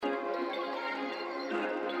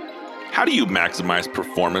How do you maximize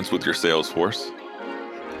performance with your sales force?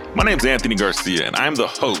 My name's Anthony Garcia, and I'm the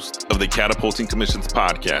host of the Catapulting Commissions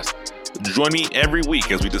podcast. Join me every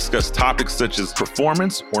week as we discuss topics such as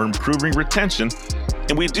performance or improving retention,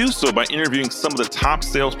 and we do so by interviewing some of the top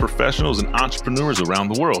sales professionals and entrepreneurs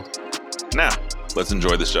around the world. Now, let's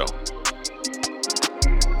enjoy the show.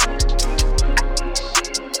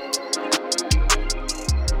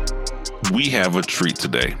 We have a treat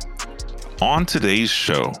today. On today's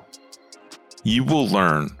show, you will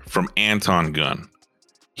learn from Anton Gunn.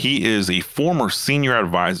 He is a former senior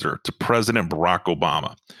advisor to President Barack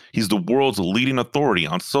Obama. He's the world's leading authority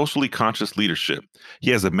on socially conscious leadership.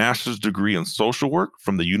 He has a master's degree in social work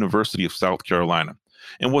from the University of South Carolina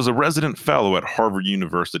and was a resident fellow at Harvard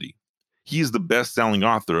University. He is the best-selling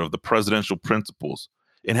author of The Presidential Principles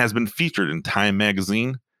and has been featured in Time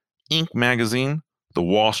Magazine, Inc. Magazine, The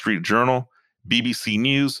Wall Street Journal, BBC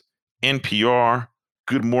News, NPR,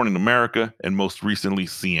 Good Morning America, and most recently,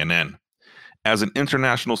 CNN. As an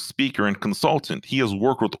international speaker and consultant, he has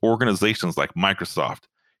worked with organizations like Microsoft,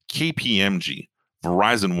 KPMG,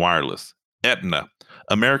 Verizon Wireless, Aetna,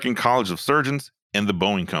 American College of Surgeons, and the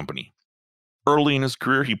Boeing Company. Early in his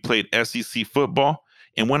career, he played SEC football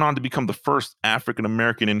and went on to become the first African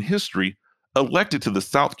American in history elected to the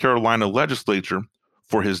South Carolina legislature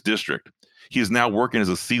for his district. He is now working as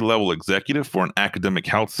a C-level executive for an academic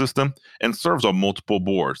health system and serves on multiple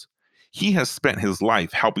boards. He has spent his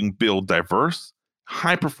life helping build diverse,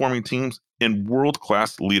 high-performing teams and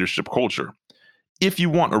world-class leadership culture. If you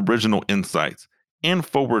want original insights and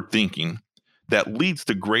forward thinking that leads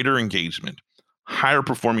to greater engagement, higher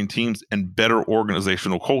performing teams, and better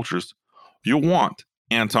organizational cultures, you'll want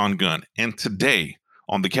Anton Gunn. And today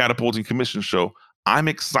on the Catapulting Commission Show, I'm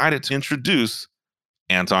excited to introduce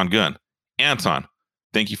Anton Gunn. Anton,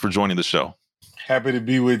 thank you for joining the show. Happy to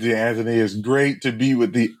be with you, Anthony. It's great to be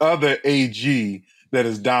with the other AG that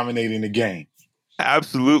is dominating the game.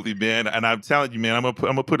 Absolutely, man. And I'm telling you, man, I'm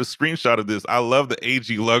gonna put a screenshot of this. I love the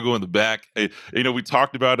AG logo in the back. We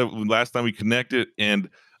talked about it last time we connected, and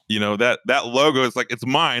that logo is like, it's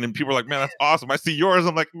mine. And people are like, man, that's awesome. I see yours.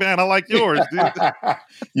 I'm like, man, I like yours, dude.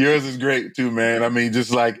 Yours is great too, man. I mean, just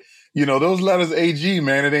like, those letters AG,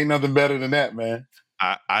 man, it ain't nothing better than that, man.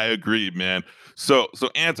 I agree, man. So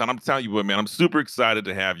Anton, I'm telling you what, man, I'm super excited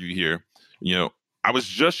to have you here. I was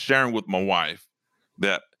just sharing with my wife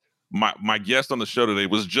that my guest on the show today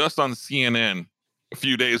was just on CNN a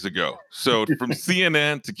few days ago. So from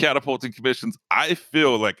CNN to Catapulting Commissions, I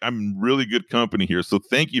feel like I'm in really good company here. So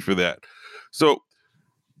thank you for that. So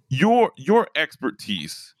your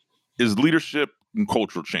expertise is leadership and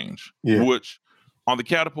cultural change, which on the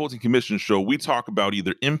Catapulting Commission Show, we talk about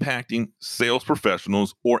either impacting sales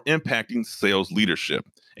professionals or impacting sales leadership.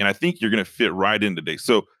 And I think you're going to fit right in today.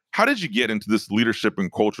 So how did you get into this leadership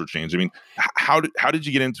and culture change? I mean, how did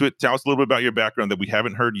you get into it? Tell us a little bit about your background that we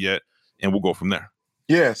haven't heard yet, and we'll go from there.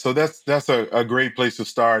 Yeah, so that's a great place to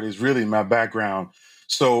start, is really my background.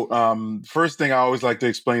 So first thing I always like to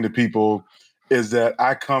explain to people is that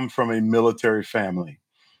I come from a military family.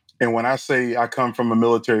 And when I say I come from a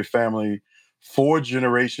military family, 4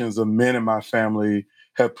 generations of men in my family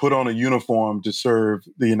have put on a uniform to serve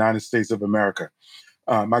the United States of America.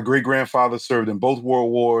 My great-grandfather served in both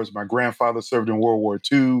World Wars. My grandfather served in World War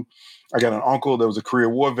II. I got an uncle that was a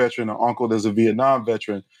Korean War veteran, an uncle that's a Vietnam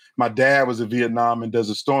veteran. My dad was a Vietnam and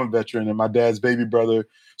Desert Storm veteran, and my dad's baby brother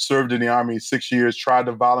served in the Army 6 years, tried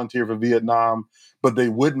to volunteer for Vietnam, but they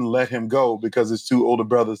wouldn't let him go because his 2 older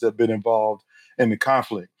brothers had been involved in the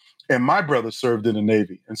conflict. And my brother served in the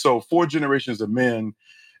Navy. And so 4 generations of men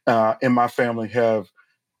in my family have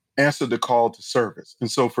answered the call to service. And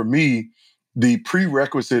so for me, the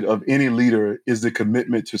prerequisite of any leader is the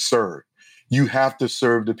commitment to serve. You have to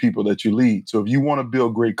serve the people that you lead. So if you want to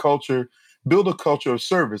build great culture, build a culture of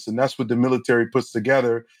service. And that's what the military puts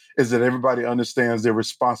together, is that everybody understands their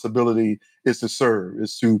responsibility is to serve,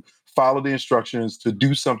 is to follow the instructions, to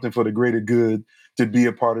do something for the greater good, to be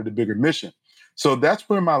a part of the bigger mission. So that's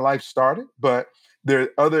where my life started. But there are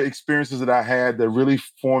other experiences that I had that really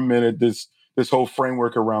fomented this whole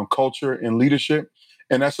framework around culture and leadership.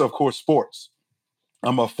 And that's, of course, sports.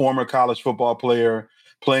 I'm a former college football player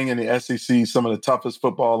playing in the SEC, some of the toughest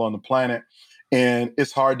football on the planet. And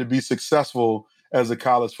it's hard to be successful as a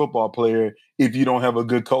college football player if you don't have a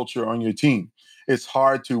good culture on your team. It's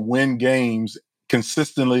hard to win games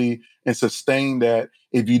consistently and sustain that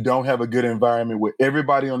if you don't have a good environment where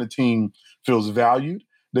everybody on the team feels valued,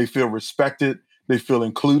 they feel respected, they feel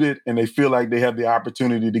included, and they feel like they have the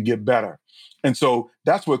opportunity to get better. And so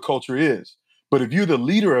that's what culture is. But if you're the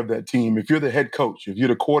leader of that team, if you're the head coach, if you're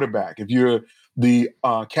the quarterback, if you're the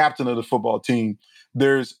captain of the football team.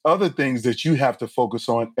 There's other things that you have to focus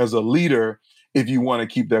on as a leader if you want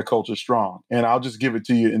to keep that culture strong. And I'll just give it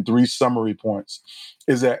to you in 3 summary points,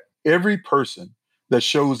 is that every person that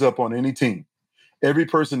shows up on any team, every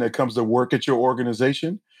person that comes to work at your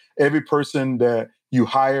organization, every person that you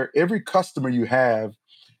hire, every customer you have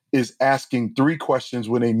is asking 3 questions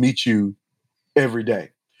when they meet you every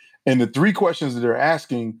day. And the 3 questions that they're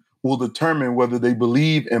asking will determine whether they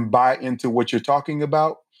believe and buy into what you're talking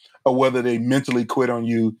about or whether they mentally quit on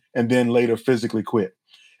you and then later physically quit.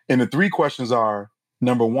 And the 3 questions are,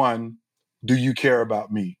 number 1, do you care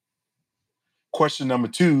about me? Question number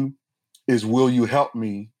 2 is, will you help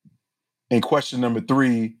me? And question number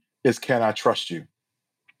 3 is, can I trust you?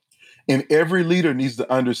 And every leader needs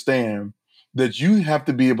to understand that you have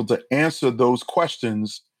to be able to answer those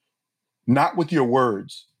questions, not with your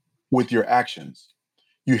words, with your actions.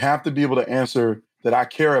 You have to be able to answer that I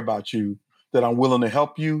care about you, that I'm willing to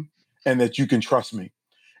help you, and that you can trust me.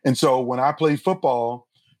 And so when I played football,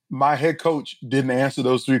 my head coach didn't answer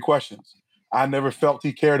those 3 questions. I never felt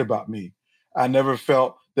he cared about me. I never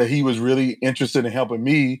felt that he was really interested in helping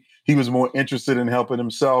me. He was more interested in helping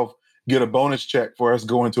himself get a bonus check for us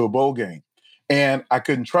going to a bowl game. And I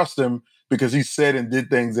couldn't trust him because he said and did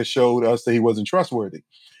things that showed us that he wasn't trustworthy.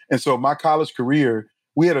 And so my college career,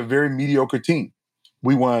 we had a very mediocre team.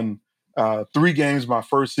 We won 3 games my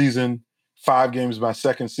first season, 5 games my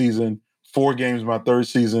second season, 4 games my third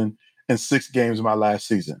season, and 6 games my last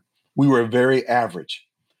season. We were very average.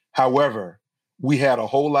 However, we had a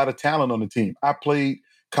whole lot of talent on the team. I played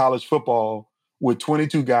college football with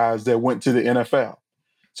 22 guys that went to the NFL.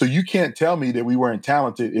 So you can't tell me that we weren't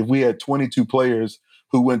talented if we had 22 players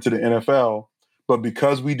who went to the NFL, but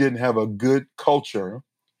because we didn't have a good culture,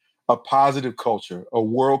 a positive culture, a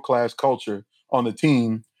world-class culture on the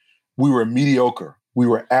team, we were mediocre. We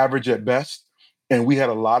were average at best, and we had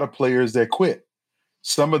a lot of players that quit.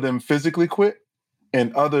 Some of them physically quit,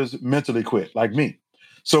 and others mentally quit, like me.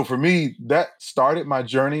 So for me, that started my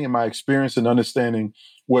journey and my experience in understanding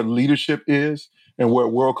what leadership is and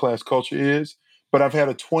what world-class culture is. But I've had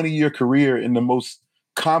a 20-year career in the most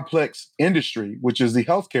complex industry, which is the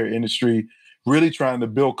healthcare industry, really trying to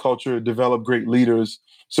build culture, develop great leaders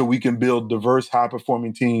so we can build diverse,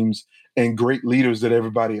 high-performing teams and great leaders that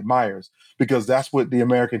everybody admires, because that's what the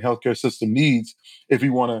American healthcare system needs if we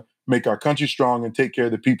want to make our country strong and take care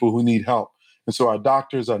of the people who need help. And so our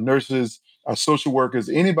doctors, our nurses, our social workers,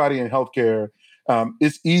 anybody in healthcare,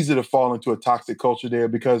 it's easy to fall into a toxic culture there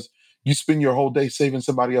because you spend your whole day saving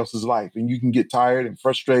somebody else's life and you can get tired and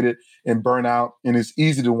frustrated and burn out, and it's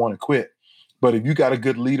easy to want to quit. But if you got a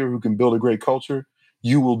good leader who can build a great culture,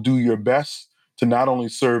 you will do your best to not only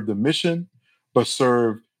serve the mission, but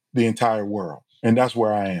serve the entire world. And that's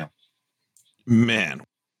where I am. Man,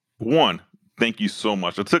 one, thank you so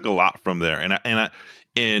much. I took a lot from there,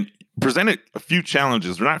 and presented a few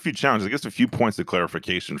challenges, or not a few challenges, I guess a few points of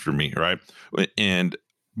clarification for me, right? And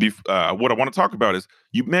what I want to talk about is,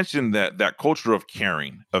 you mentioned that culture of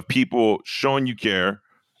caring, of people showing you care,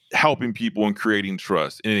 helping people, and creating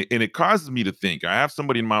trust. And it causes me to think. I have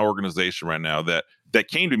somebody in my organization right now that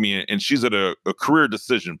came to me, and she's at a career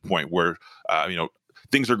decision point where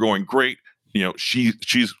things are going great.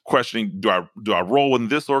 She's questioning, do I roll in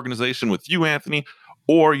this organization with you, Anthony?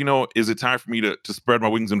 Or, is it time for me to spread my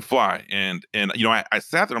wings and fly? And I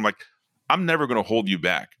sat there, I'm like, I'm never going to hold you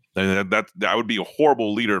back. And that would be a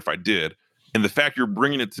horrible leader if I did. And the fact you're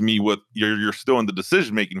bringing it to me with you're still in the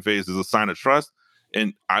decision-making phase is a sign of trust.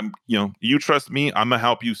 And I'm, you trust me, I'm going to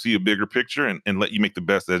help you see a bigger picture and let you make the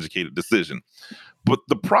best educated decision. But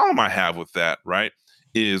the problem I have with that, right,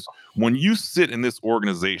 is when you sit in this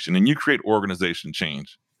organization and you create organization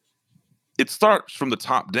change, it starts from the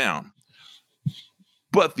top down.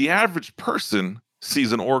 But the average person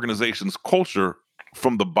sees an organization's culture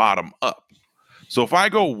from the bottom up. So if I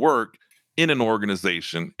go work in an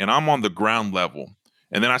organization and I'm on the ground level,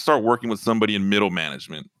 and then I start working with somebody in middle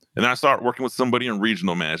management, and then I start working with somebody in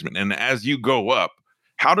regional management, and as you go up,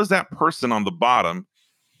 how does that person on the bottom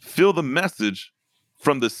feel the message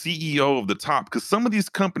from the CEO of the top? Because some of these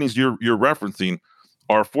companies you're referencing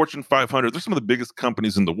are Fortune 500. They're some of the biggest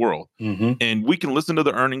companies in the world. Mm-hmm. And we can listen to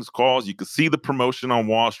the earnings calls. You can see the promotion on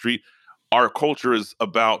Wall Street. Our culture is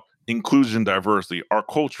about inclusion, diversity. Our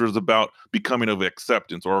culture is about becoming of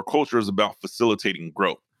acceptance, or our culture is about facilitating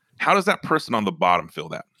growth. How does that person on the bottom feel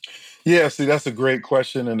that? Yeah, see, that's a great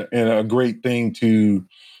question and a great thing to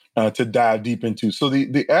dive deep into. So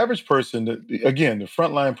the average person, again, the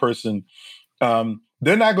frontline person,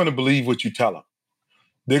 they're not going to believe what you tell them.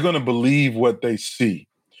 They're going to believe what they see.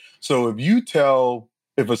 So if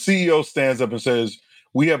a CEO stands up and says,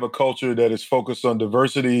 we have a culture that is focused on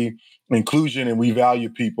diversity, inclusion, and we value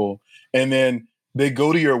people. And then they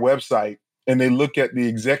go to your website and they look at the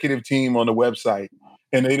executive team on the website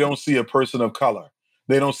and they don't see a person of color.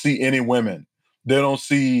 They don't see any women. They don't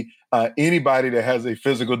see anybody that has a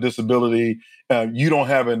physical disability. You don't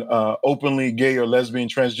have an openly gay or lesbian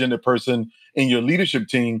transgender person in your leadership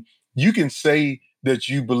team. You can say that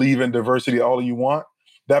you believe in diversity all you want.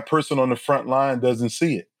 That person on the front line doesn't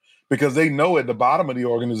see it because they know at the bottom of the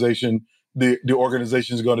organization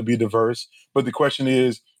is going to be diverse. But the question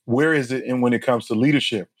is, where is it in when it comes to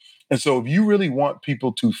leadership? And so if you really want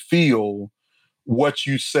people to feel what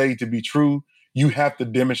you say to be true, you have to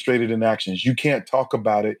demonstrate it in actions. You can't talk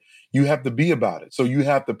about it. You have to be about it. So you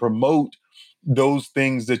have to promote those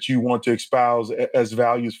things that you want to espouse as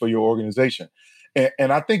values for your organization.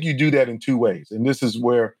 And I think you do that in two ways. And this is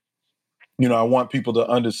where, I want people to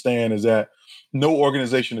understand is that no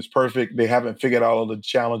organization is perfect. They haven't figured out all the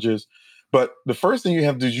challenges. But the first thing you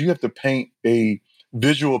have to do is you have to paint a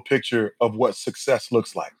visual picture of what success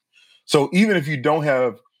looks like. So even if you don't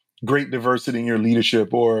have great diversity in your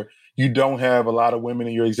leadership or you don't have a lot of women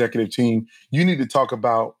in your executive team, you need to talk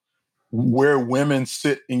about where women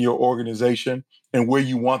sit in your organization and where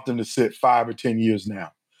you want them to sit 5 or 10 years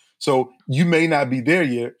now. So you may not be there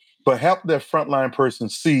yet, but help that frontline person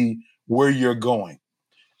see where you're going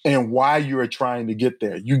and why you're trying to get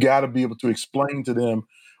there. You got to be able to explain to them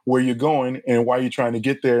where you're going and why you're trying to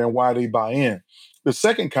get there and why they buy in. The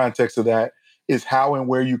second context of that is how and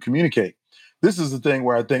where you communicate. This is the thing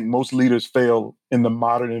where I think most leaders fail in the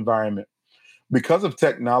modern environment. Because of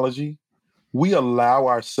technology, we allow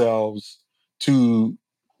ourselves to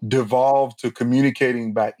devolve to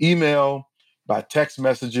communicating by email, by text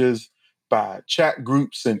messages, by chat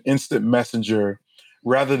groups and instant messenger,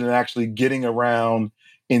 rather than actually getting around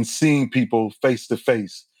and seeing people face to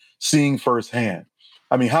face, seeing firsthand.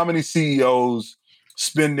 I mean, how many CEOs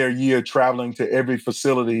spend their year traveling to every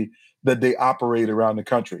facility that they operate around the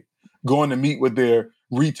country, going to meet with their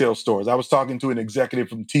retail stores? I was talking to an executive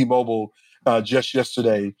from T-Mobile just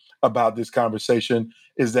yesterday about this conversation,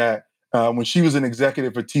 is that when she was an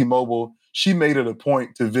executive for T-Mobile, she made it a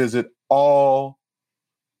point to visit all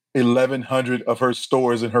 1,100 of her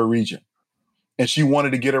stores in her region. And she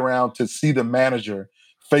wanted to get around to see the manager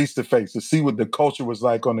face to face, to see what the culture was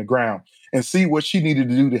like on the ground and see what she needed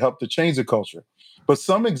to do to help to change the culture. But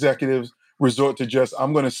some executives resort to just,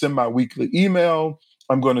 I'm going to send my weekly email.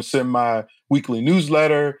 I'm going to send my weekly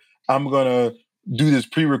newsletter. I'm going to do this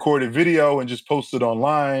pre-recorded video and just post it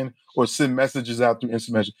online or send messages out through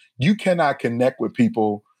instant message. You cannot connect with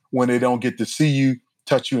people when they don't get to see you,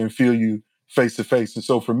 touch you, and feel you face to face. And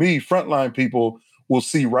so for me, frontline people will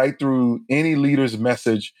see right through any leader's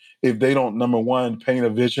message if they don't, number one, paint a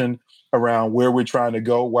vision around where we're trying to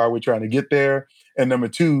go, why we're trying to get there. And number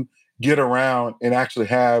two, get around and actually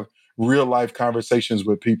have real life conversations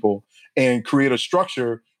with people and create a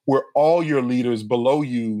structure where all your leaders below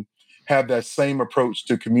you have that same approach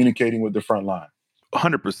to communicating with the front line.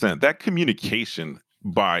 100%. That communication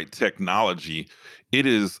by technology, it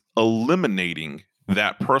is eliminating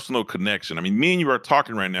that personal connection. I mean, me and you are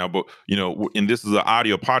talking right now, but and this is an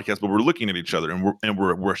audio podcast, but we're looking at each other and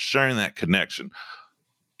we're sharing that connection.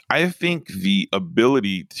 I think the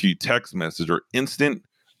ability to text message or instant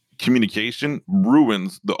communication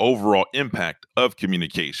ruins the overall impact of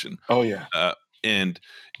communication. Oh yeah. And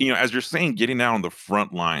as you're saying, getting out on the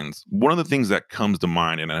front lines, one of the things that comes to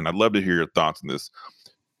mind, and I'd love to hear your thoughts on this.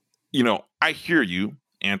 I hear you,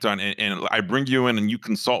 Anton, and I bring you in and you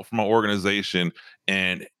consult for my organization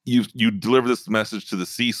and you deliver this message to the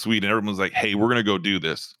C-suite and everyone's like, hey, we're going to go do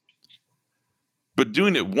this. But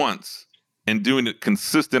doing it once and doing it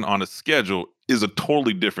consistent on a schedule is a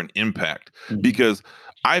totally different impact. Mm-hmm. Because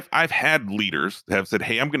I've had leaders that have said,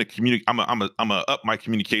 hey, I'm going to communicate. I'm gonna up my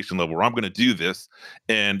communication level, or I'm going to do this.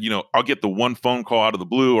 And, I'll get the one phone call out of the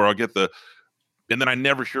blue, or and then I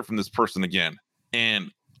never hear from this person again.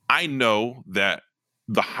 And I know that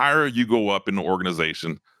the higher you go up in the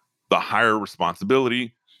organization, the higher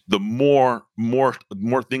responsibility, the more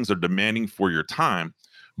things are demanding for your time.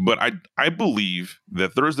 But I believe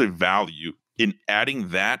that there's a value in adding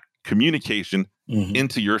that communication mm-hmm.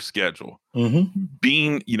 into your schedule. Mm-hmm.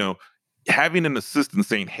 Being, having an assistant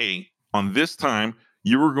saying, hey, on this time,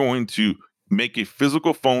 you were going to make a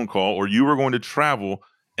physical phone call or you were going to travel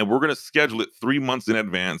and we're going to schedule it 3 months in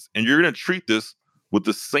advance. And you're going to treat this with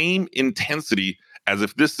the same intensity as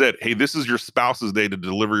if this said, hey, this is your spouse's day to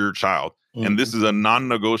deliver your child. Mm-hmm. And this is a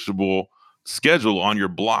non-negotiable schedule on your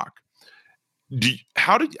block.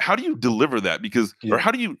 How do you deliver that? Because, or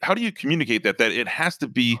how do you communicate that it has to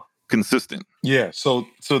be consistent? Yeah. So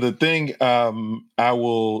the thing I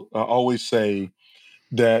will always say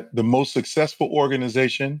that the most successful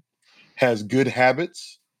organization has good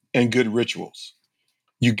habits and good rituals.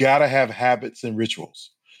 You got to have habits and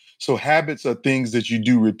rituals. So habits are things that you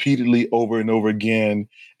do repeatedly over and over again,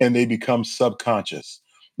 and they become subconscious.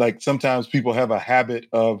 Like sometimes people have a habit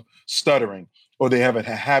of stuttering, or they have a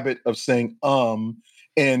habit of saying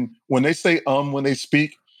and when they say when they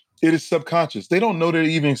speak, it is subconscious. They don't know they're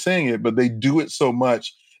even saying it, but they do it so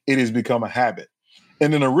much it has become a habit.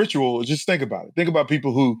 And then a ritual, just think about it. Think about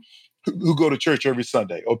people who go to church every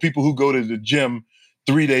Sunday, or people who go to the gym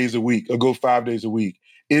 3 days a week, or go 5 days a week.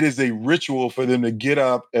 It is a ritual for them to get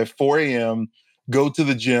up at 4 a.m., go to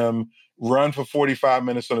the gym, run for 45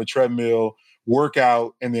 minutes on a treadmill, work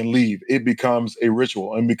out, and then leave. It becomes a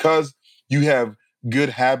ritual. And because you have good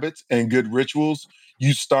habits and good rituals,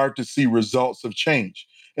 you start to see results of change.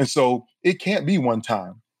 And so it can't be one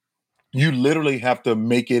time. You literally have to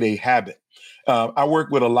make it a habit. I work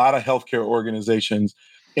with a lot of healthcare organizations,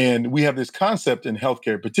 and we have this concept in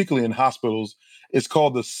healthcare, particularly in hospitals. It's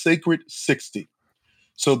called the Sacred 60.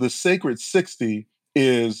 So the Sacred 60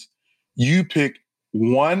 is you pick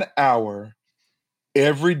 1 hour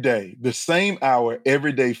every day, the same hour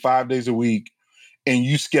every day, 5 days a week, and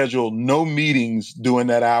you schedule no meetings during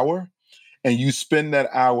that hour, and you spend that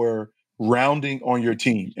hour rounding on your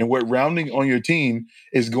team. And what rounding on your team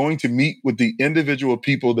is going to meet with the individual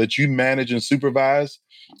people that you manage and supervise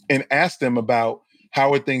and ask them about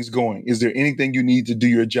how are things going? Is there anything you need to do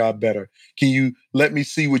your job better? Can you let me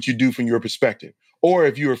see what you do from your perspective? Or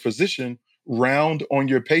if you're a physician, round on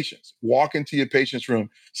your patients. Walk into your patient's room,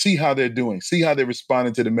 see how they're doing, see how they're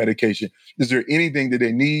responding to the medication. Is there anything that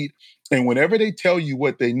they need? And whenever they tell you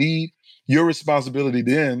what they need, your responsibility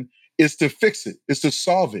then is to fix it, is to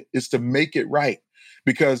solve it, is to make it right.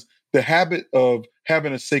 Because the habit of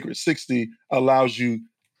having a Sacred 60 allows you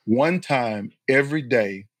one time every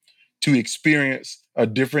day to experience a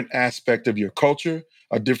different aspect of your culture,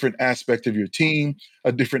 a different aspect of your team,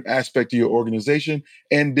 a different aspect of your organization,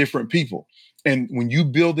 and different people. And when you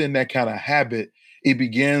build in that kind of habit, it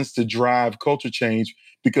begins to drive culture change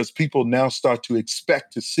because people now start to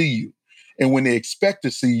expect to see you. And when they expect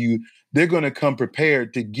to see you, they're going to come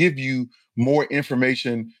prepared to give you more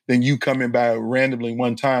information than you coming by randomly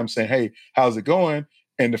one time saying, "Hey, how's it going?"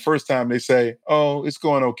 And the first time they say, "Oh, it's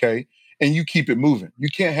going okay." And you keep it moving. You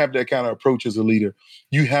can't have that kind of approach as a leader.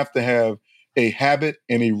 You have to have a habit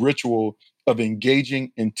and a ritual of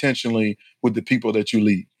engaging intentionally with the people that you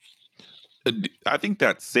lead. I think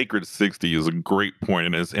that Sacred 60 is a great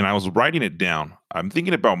point, and I was writing it down. I'm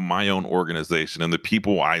thinking about my own organization and the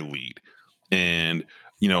people I lead. And,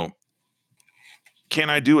 you know, can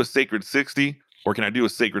I do a Sacred 60 or can I do a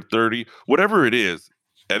Sacred 30? Whatever it is,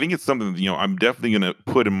 I think it's something that, I'm definitely going to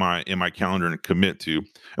put in my calendar and commit to.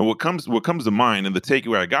 And what comes to mind, and the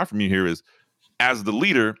takeaway I got from you here is, as the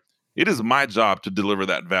leader, it is my job to deliver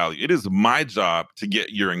that value. It is my job to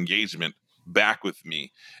get your engagement back with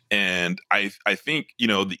me. And I think,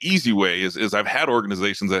 the easy way is I've had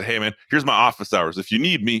organizations that, hey man, here's my office hours. If you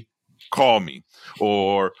need me, call me.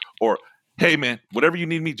 Or hey man, whatever you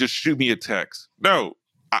need me, just shoot me a text. No,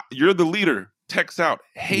 you're the leader. Text out,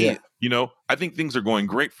 Yeah. hey, I think things are going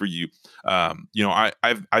great for you.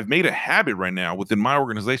 I've made a habit right now within my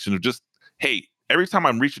organization of just, hey, every time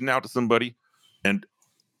I'm reaching out to somebody, and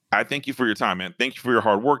I thank you for your time, man. Thank you for your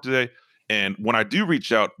hard work today. And when I do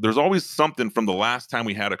reach out, there's always something from the last time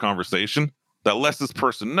we had a conversation that lets this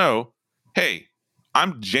person know, hey,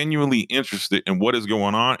 I'm genuinely interested in what is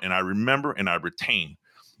going on, and I remember and I retain.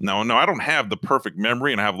 Now, no, I don't have the perfect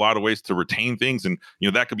memory, and I have a lot of ways to retain things. And,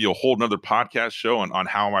 that could be a whole nother podcast show on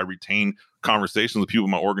how I retain conversations with people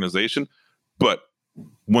in my organization. But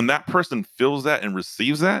when that person feels that and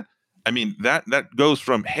receives that, I mean, that goes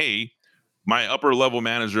from, hey, my upper level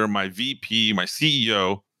manager, my VP, my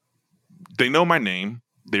CEO, they know my name.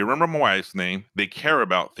 They remember my wife's name. They care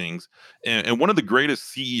about things. And one of the greatest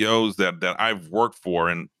CEOs that I've worked for,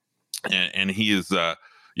 and he is,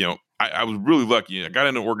 I was really lucky. I got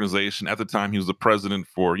into an organization at the time. He was the president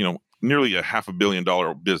for, nearly a $500 million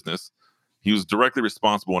business. He was directly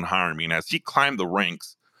responsible in hiring me. And as he climbed the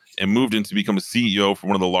ranks and moved into become a CEO for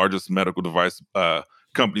one of the largest medical device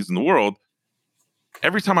companies in the world,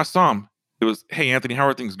 every time I saw him, it was, hey, Anthony, how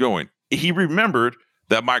are things going? He remembered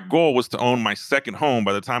that my goal was to own my second home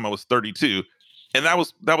by the time I was 32. And that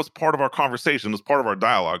was part of our conversation, it was part of our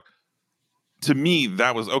dialogue. To me,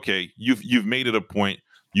 that was, okay, you've made it a point.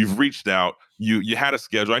 You've reached out. You had a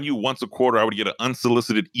schedule. I knew once a quarter I would get an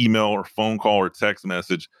unsolicited email or phone call or text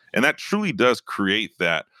message. And that truly does create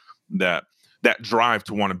that drive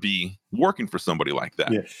to want to be working for somebody like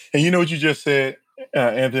that. Yeah. And you know what you just said,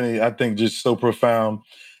 Anthony, I think just so profound.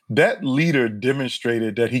 That leader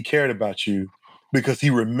demonstrated that he cared about you because he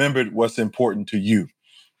remembered what's important to you.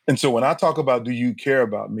 And so when I talk about, do you care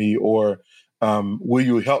about me, or will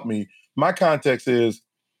you help me? My context is,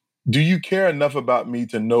 do you care enough about me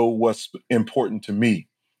to know what's important to me?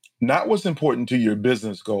 Not what's important to your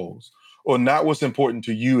business goals, or not what's important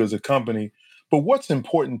to you as a company, but what's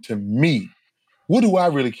important to me. What do I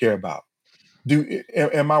really care about?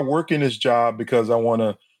 Am I working this job because I want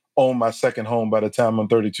to own my second home by the time I'm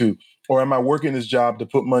 32? Or am I working this job to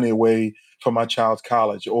put money away for my child's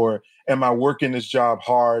college? Or am I working this job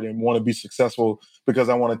hard and want to be successful because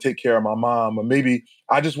I want to take care of my mom? Or maybe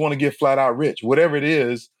I just want to get flat out rich. Whatever it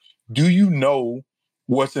is, do you know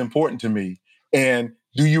what's important to me? And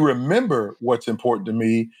do you remember what's important to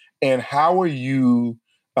me? And how are you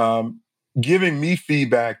giving me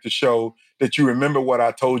feedback to show that you remember what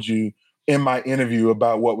I told you in my interview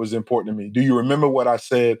about what was important to me? Do you remember what I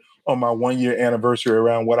said on my 1-year anniversary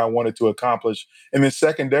around what I wanted to accomplish? And then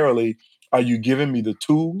secondarily, are you giving me the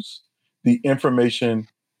tools, the information,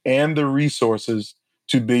 and the resources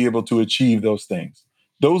to be able to achieve those things?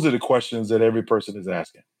 Those are the questions that every person is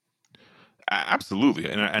asking. Absolutely.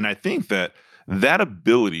 And I think that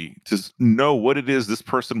ability to know what it is this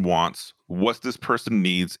person wants, what this person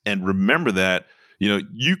needs, and remember that,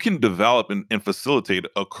 you can develop and facilitate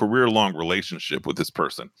a career-long relationship with this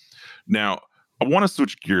person. Now, I want to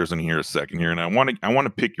switch gears in here a second here, and I want to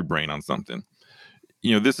pick your brain on something.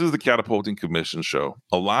 This is the Catapulting Commission Show.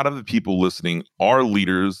 A lot of the people listening are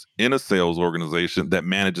leaders in a sales organization that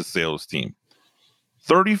manage a sales team.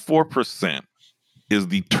 34% is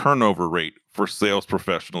the turnover rate for sales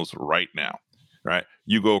professionals right now, right?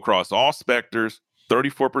 You go across all specters,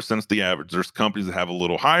 34% is the average. There's companies that have a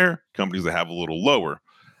little higher, companies that have a little lower.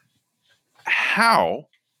 How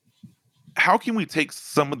can we take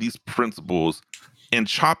some of these principles and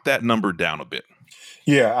chop that number down a bit?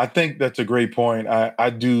 Yeah, I think that's a great point. I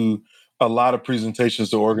do a lot of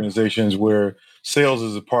presentations to organizations where sales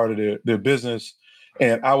is a part of their business.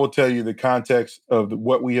 And I will tell you the context of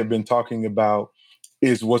what we have been talking about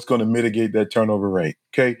is what's going to mitigate that turnover rate.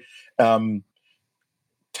 Okay.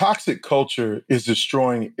 Toxic culture is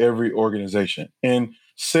destroying every organization. And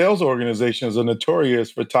sales organizations are notorious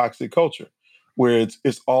for toxic culture, where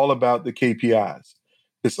it's all about the KPIs.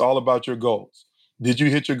 It's all about your goals. Did you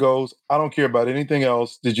hit your goals? I don't care about anything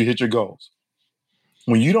else. Did you hit your goals?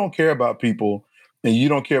 When you don't care about people and you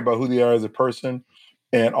don't care about who they are as a person,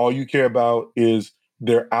 and all you care about is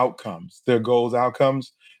their outcomes, their goals,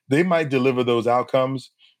 outcomes, they might deliver those outcomes,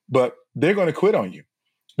 but they're going to quit on you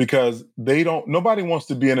because nobody wants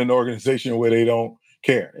to be in an organization where they don't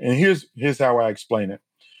care. And here's how I explain it.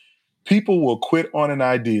 People will quit on an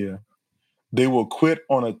idea. They will quit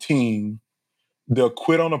on a team. They'll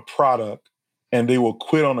quit on a product, and they will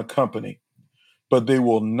quit on a company, but they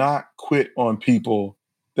will not quit on people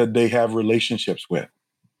that they have relationships with.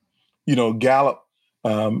 Gallup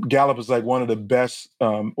is like one of the best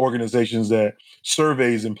organizations that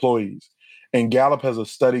surveys employees. And Gallup has a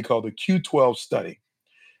study called the Q12 study,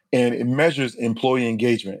 and it measures employee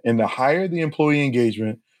engagement. And the higher the employee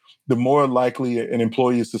engagement, the more likely an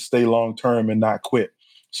employee is to stay long-term and not quit.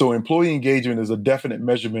 So employee engagement is a definite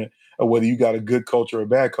measurement of whether you got a good culture or a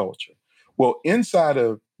bad culture. Well, inside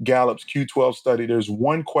of Gallup's Q12 study, there's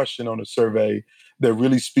one question on the survey that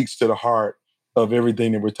really speaks to the heart of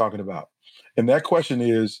everything that we're talking about. And that question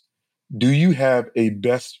is, do you have a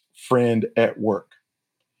best friend at work?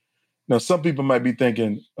 Now, some people might be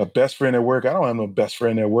thinking, a best friend at work? I don't have no best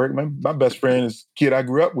friend at work. My best friend is a kid I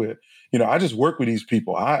grew up with. I just work with these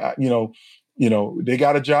people. They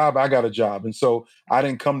got a job, I got a job. And so I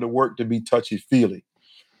didn't come to work to be touchy-feely.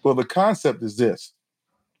 Well, the concept is this.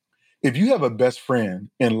 If you have a best friend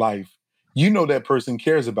in life, you know that person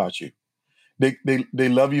cares about you. They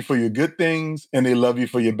love you for your good things and they love you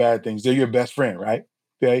for your bad things. They're your best friend, right?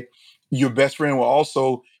 Okay. Your best friend will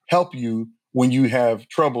also help you when you have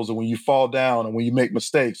troubles or when you fall down or when you make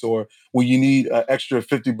mistakes or when you need an extra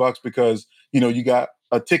 $50 because, you got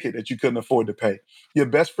a ticket that you couldn't afford to pay. Your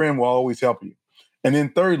best friend will always help you. And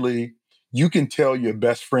then thirdly, you can tell your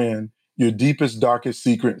best friend your deepest, darkest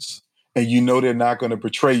secrets, and they're not going to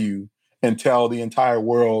betray you and tell the entire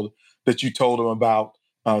world that you told them about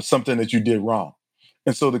something that you did wrong.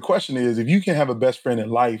 And so the question is, if you can have a best friend in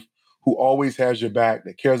life who always has your back,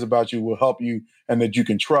 that cares about you, will help you, and that you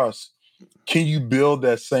can trust, can you build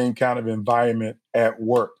that same kind of environment at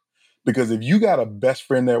work? Because if you got a best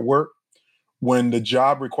friend at work, when the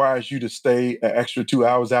job requires you to stay an extra 2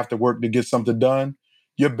 hours after work to get something done,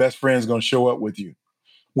 your best friend is going to show up with you.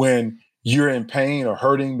 When you're in pain or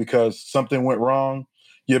hurting because something went wrong,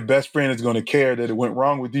 your best friend is going to care that it went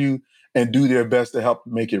wrong with you and do their best to help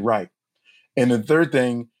make it right. And the third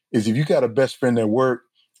thing is if you got a best friend at work,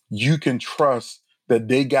 you can trust that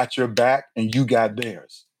they got your back and you got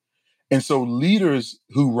theirs. And so leaders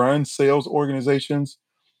who run sales organizations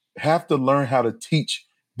have to learn how to teach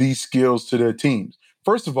these skills to their teams.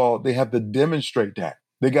 First of all, they have to demonstrate that.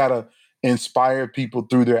 They got to inspire people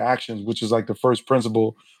through their actions, which is like the first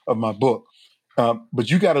principle of my book. But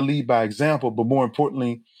you got to lead by example. But more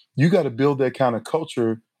importantly, you got to build that kind of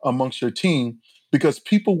culture amongst your team, because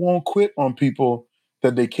people won't quit on people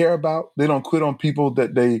that they care about. They don't quit on people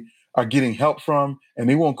that they are getting help from, and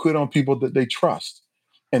they won't quit on people that they trust.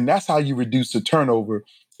 And that's how you reduce the turnover,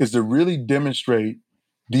 is to really demonstrate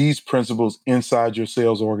these principles inside your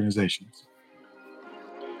sales organizations.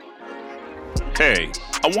 Hey,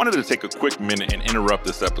 I wanted to take a quick minute and interrupt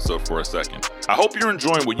this episode for a second. I hope you're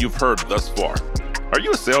enjoying what you've heard thus far. Are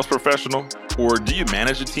you a sales professional, or do you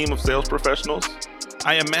manage a team of sales professionals?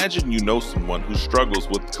 I imagine you know someone who struggles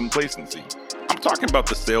with complacency. I'm talking about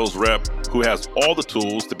the sales rep who has all the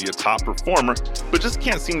tools to be a top performer, but just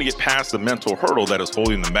can't seem to get past the mental hurdle that is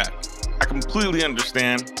holding them back. I completely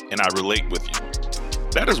understand, and I relate with you.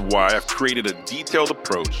 That is why I've created a detailed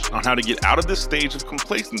approach on how to get out of this stage of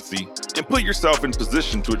complacency and put yourself in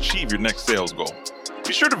position to achieve your next sales goal.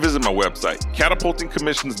 Be sure to visit my website,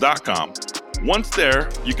 catapultingcommissions.com. Once there,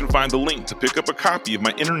 you can find the link to pick up a copy of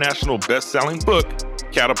my international best-selling book,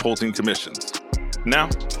 Catapulting Commissions. Now,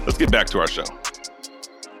 let's get back to our show.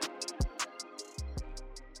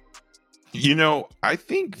 You know, I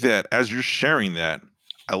think that as you're sharing that,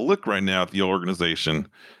 I look right now at the organization,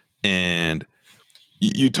 and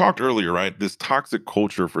you talked earlier, right? This toxic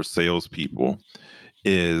culture for salespeople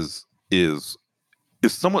is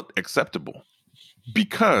somewhat acceptable,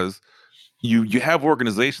 because you have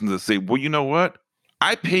organizations that say, well, you know what?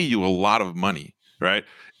 I pay you a lot of money, right?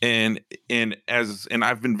 And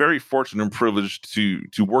I've been very fortunate and privileged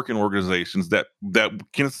to work in organizations that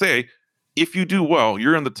can say, if you do well,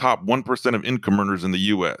 you're in the top 1% of income earners in the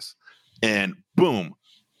US. And boom,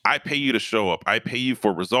 I pay you to show up. I pay you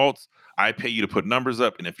for results. I pay you to put numbers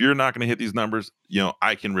up. And if you're not going to hit these numbers,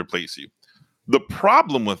 I can replace you. The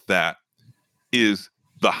problem with that is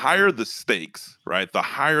the higher the stakes, right? The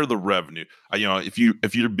higher the revenue. If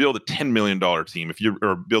you build a $10 million team,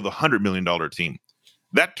 or build a $100 million team,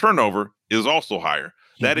 that turnover is also higher.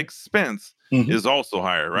 Mm-hmm. That expense is also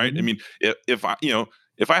higher, right? Mm-hmm. I mean,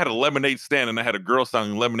 if I had a lemonade stand and I had a girl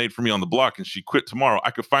selling lemonade for me on the block and she quit tomorrow,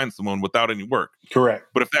 I could find someone without any work. Correct.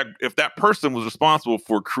 But if that person was responsible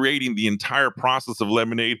for creating the entire process of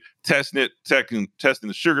lemonade, testing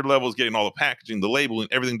the sugar levels, getting all the packaging, the labeling,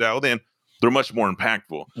 everything dialed in, they're much more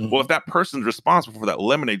impactful. Mm-hmm. Well, if that person's responsible for that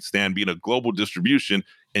lemonade stand being a global distribution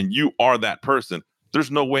and you are that person,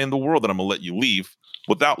 there's no way in the world that I'm going to let you leave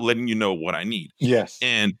without letting you know what I need. Yes.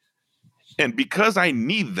 And because I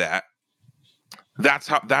need that, that's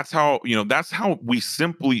how we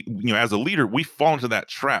simply, as a leader, we fall into that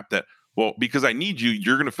trap that, well, because I need you,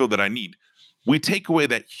 you're going to feel that I need. We take away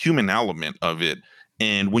that human element of it.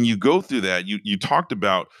 And when you go through that, you talked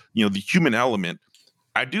about, the human element.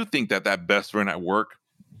 I do think that best friend at work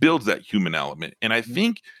builds that human element. And I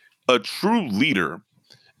think a true leader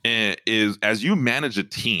is, as you manage a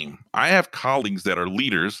team, I have colleagues that are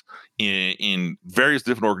leaders in various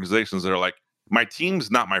different organizations that are like, my team's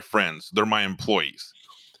not my friends, they're my employees.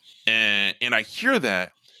 And I hear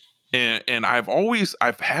that. And I've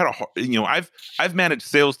managed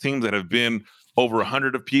sales teams that have been over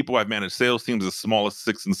 100 of people. I've managed sales teams as small as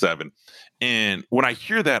 6 and 7. And when I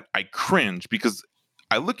hear that, I cringe, because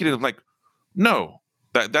I look at it like, no,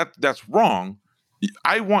 that's wrong.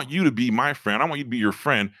 I want you to be my friend. I want you to be your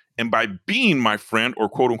friend. And by being my friend, or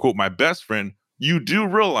quote unquote my best friend, you do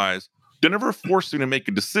realize they're never forcing me to make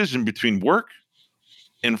a decision between work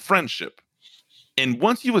and friendship. And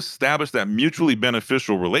once you establish that mutually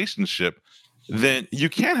beneficial relationship, then you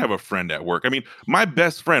can have a friend at work. I mean, one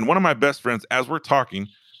of my best friends, as we're talking,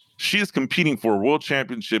 she is competing for a world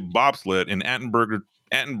championship bobsled in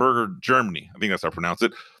Attenberger, Germany. I think that's how I pronounce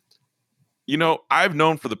it. I've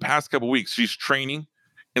known for the past couple of weeks she's training.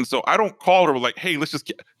 And so I don't call her like, hey, let's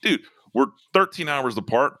just dude, we're 13 hours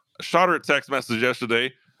apart. I shot her a text message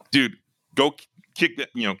yesterday. Dude, go kick that,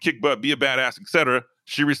 kick butt, be a badass, etc.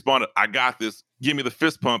 She responded, I got this. Give me the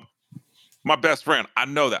fist pump. My best friend, I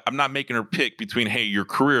know that. I'm not making her pick between, hey, your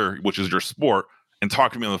career, which is your sport, and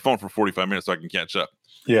talk to me on the phone for 45 minutes so I can catch up.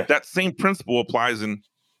 Yeah. That same principle applies in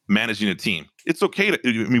managing a team. It's okay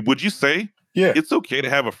would you say it's okay to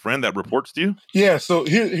have a friend that reports to you? Yeah. So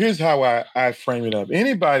here's how I frame it up.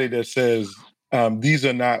 Anybody that says These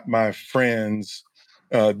are not my friends.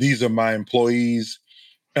 These are my employees.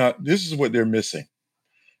 This is what they're missing.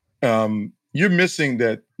 You're missing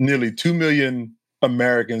that nearly 2 million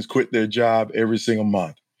Americans quit their job every single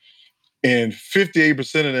month. And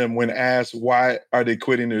 58% of them, when asked why are they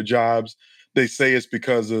quitting their jobs, they say it's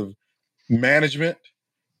because of management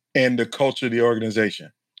and the culture of the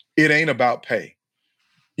organization. It ain't about pay.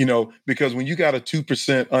 Because when you got a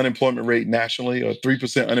 2% unemployment rate nationally or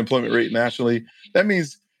 3% unemployment rate nationally, that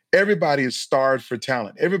means everybody is starved for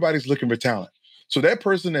talent. Everybody's looking for talent. So that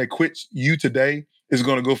person that quits you today is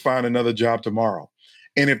going to go find another job tomorrow.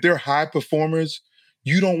 And if they're high performers,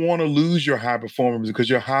 you don't want to lose your high performers because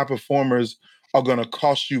your high performers are going to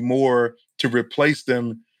cost you more to replace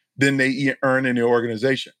them than they earn in the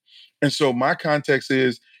organization. And so my context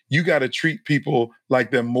is, you got to treat people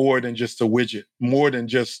like they're more than just a widget, more than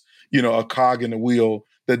just, a cog in the wheel,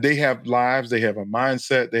 that they have lives, they have a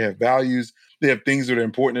mindset, they have values, they have things that are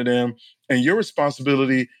important to them. And your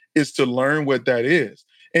responsibility is to learn what that is.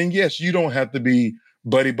 And yes, you don't have to be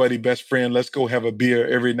buddy, best friend. Let's go have a beer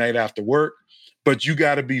every night after work. But you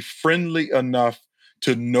got to be friendly enough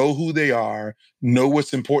to know who they are, know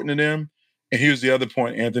what's important to them. And here's the other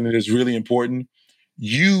point, Anthony, that's really important.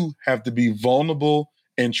 You have to be vulnerable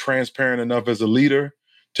and transparent enough as a leader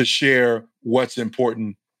to share what's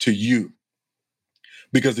important to you.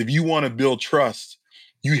 Because if you want to build trust,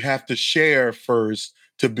 you have to share first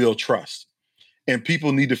to build trust. And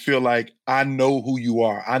people need to feel like, I know who you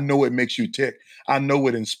are. I know what makes you tick. I know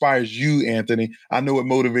what inspires you, Anthony. I know what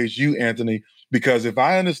motivates you, Anthony. Because if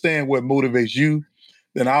I understand what motivates you,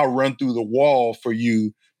 then I'll run through the wall for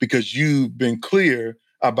you because you've been clear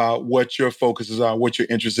about what your focuses are, what your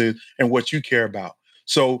interest is, and what you care about.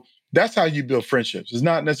 So that's how you build friendships. It's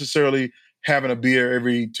not necessarily having a beer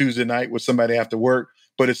every Tuesday night with somebody after work,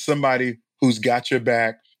 but it's somebody who's got your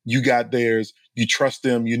back, you got theirs, you trust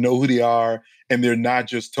them, you know who they are, and they're not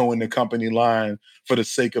just towing the company line for the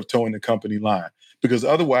sake of towing the company line. Because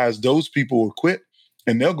otherwise, those people will quit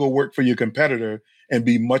and they'll go work for your competitor and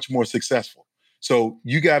be much more successful. So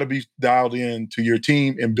you got to be dialed in to your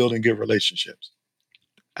team and building good relationships.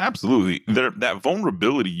 Absolutely. That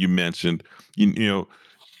vulnerability you mentioned, the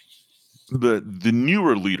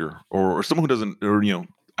newer leader or someone who doesn't, or,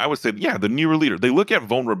 I would say, the newer leader, they look at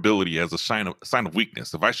vulnerability as a sign of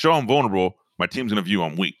weakness. If I show I'm vulnerable, my team's going to view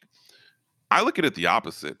I'm weak. I look at it the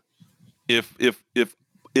opposite. If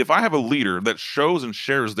I have a leader that shows and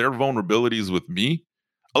shares their vulnerabilities with me,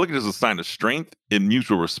 I look at it as a sign of strength and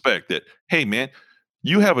mutual respect that, hey, man,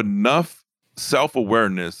 you have enough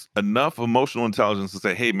self-awareness, enough emotional intelligence to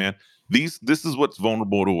say, hey, man, this is what's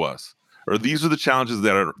vulnerable to us, or these are the challenges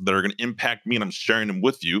that are going to impact me, and I'm sharing them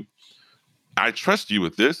with you. I trust you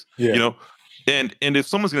with this, And if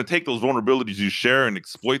someone's going to take those vulnerabilities you share and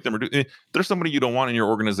exploit them, there's somebody you don't want in your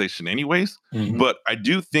organization, anyways. Mm-hmm. But I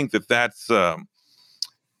do think that's a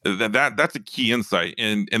key insight,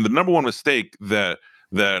 and the number one mistake that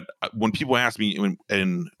when people ask me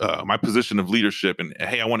in my position of leadership and,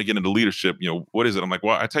 hey, I want to get into leadership, what is it? I'm like,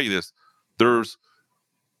 well, I tell you this, there's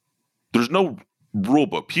no rule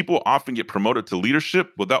book. People often get promoted to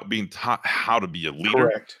leadership without being taught how to be a leader.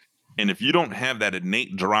 Correct. And if you don't have that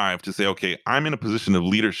innate drive to say, okay, I'm in a position of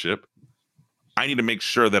leadership, I need to make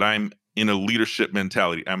sure that I'm in a leadership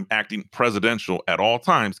mentality. I'm acting presidential at all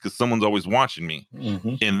times because someone's always watching me.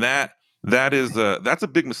 Mm-hmm. And that's a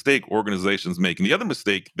big mistake organizations make. And the other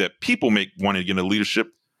mistake that people make wanting to get into leadership,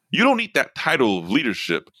 you don't need that title of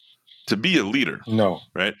leadership to be a leader. No.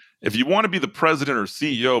 Right? If you want to be the president or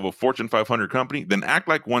CEO of a Fortune 500 company, then act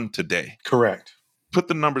like one today. Correct. Put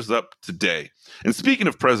the numbers up today. And speaking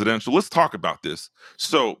of presidential, let's talk about this.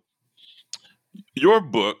 So your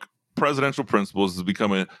book, Presidential Principles, has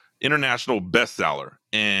become an international bestseller,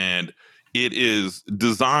 and it is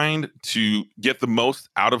designed to get the most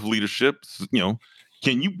out of leadership.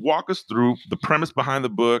 Can you walk us through the premise behind the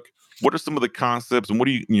book? What are some of the concepts, and what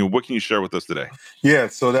can you share with us today? Yeah,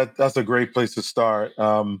 so that's a great place to start.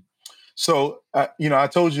 I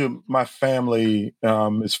told you my family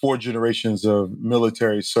is 4 generations of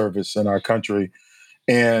military service in our country.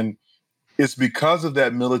 And it's because of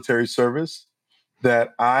that military service that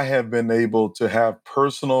I have been able to have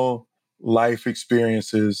personal life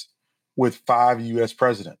experiences with 5 U.S.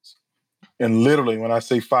 presidents. And literally, when I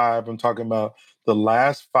say 5, I'm talking about the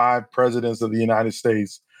last 5 presidents of the United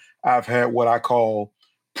States. I've had what I call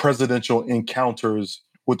presidential encounters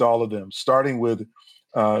with all of them, starting with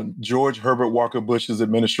George Herbert Walker Bush's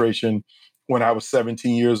administration when I was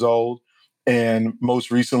 17 years old, and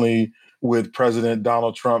most recently with President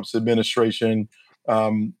Donald Trump's administration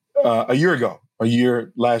a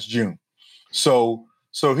year last June. So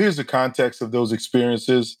So here's the context of those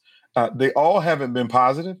experiences. They all haven't been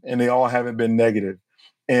positive and they all haven't been negative.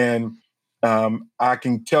 And I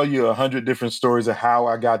can tell you 100 different stories of how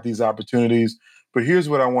I got these opportunities. But here's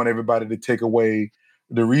what I want everybody to take away.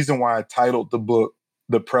 The reason why I titled the book,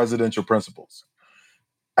 The Presidential Principles.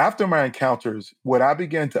 After my encounters, what I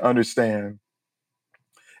began to understand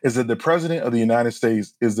is that the President of the United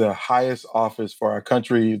States is the highest office for our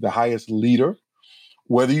country, the highest leader.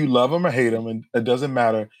 Whether you love him or hate him, and it doesn't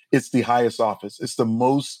matter, it's the highest office. It's the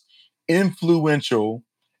most influential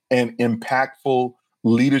and impactful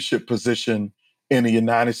leadership position in the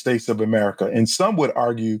United States of America. And some would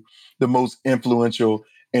argue the most influential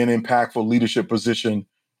and impactful leadership position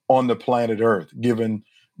on the planet Earth, given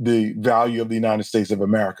the value of the United States of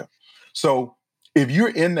America. So if you're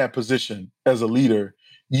in that position as a leader,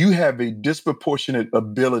 you have a disproportionate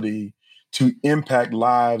ability to impact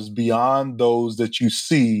lives beyond those that you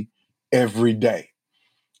see every day.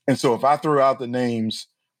 And so if I throw out the names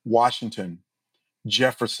Washington,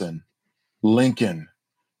 Jefferson, Lincoln,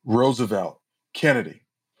 Roosevelt, Kennedy,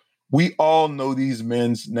 we all know these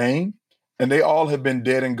men's name, and they all have been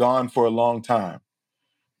dead and gone for a long time.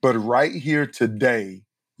 But right here today,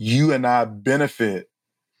 you and I benefit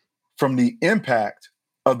from the impact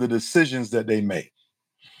of the decisions that they make.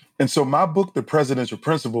 And so my book, The Presidential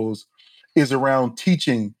Principles, is around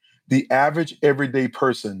teaching the average everyday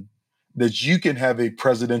person that you can have a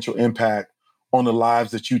presidential impact on the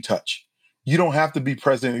lives that you touch. You don't have to be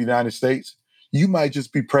president of the United States. You might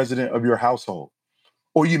just be president of your household,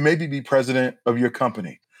 or you maybe be president of your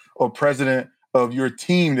company, or president of your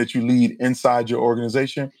team that you lead inside your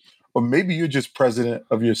organization, or maybe you're just president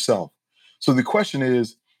of yourself. So the question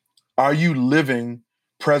is, are you living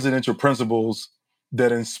presidential principles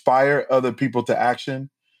that inspire other people to action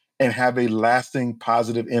and have a lasting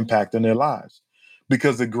positive impact in their lives?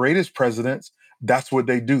 Because the greatest presidents, that's what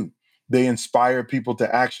they do. They inspire people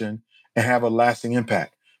to action and have a lasting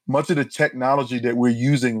impact. Much of the technology that we're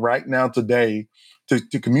using right now today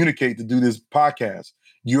to communicate, to do this podcast,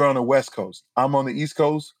 you're on the West Coast, I'm on the East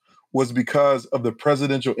Coast, was because of the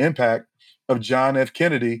presidential impact of John F.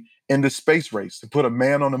 Kennedy in the space race to put a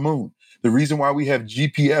man on the moon. The reason why we have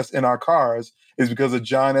GPS in our cars is because of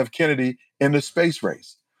John F. Kennedy in the space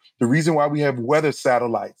race. The reason why we have weather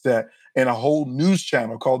satellites that and a whole news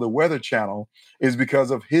channel called the Weather Channel is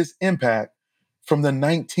because of his impact from the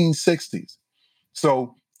 1960s.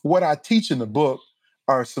 So what I teach in the book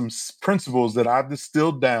are some principles that I've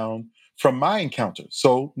distilled down from my encounters.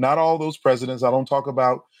 So not all those presidents. I don't talk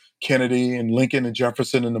about Kennedy and Lincoln and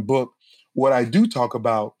Jefferson in the book. What I do talk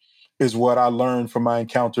about is what I learned from my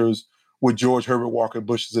encounters with George Herbert Walker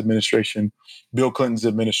Bush's administration, Bill Clinton's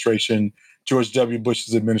administration, George W.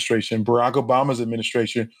 Bush's administration, Barack Obama's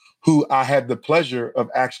administration, who I had the pleasure of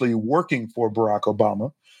actually working for Barack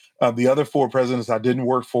Obama. The other four presidents I didn't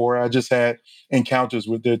work for. I just had encounters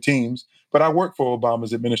with their teams. But I worked for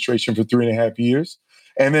Obama's administration for 3.5 years.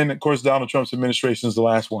 And then, of course, Donald Trump's administration is the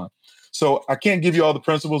last one. So I can't give you all the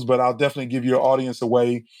principles, but I'll definitely give your audience a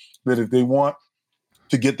way that if they want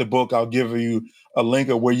to get the book, I'll give you a link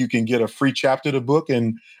of where you can get a free chapter of the book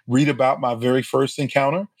and read about my very first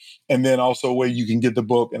encounter. And then also where you can get the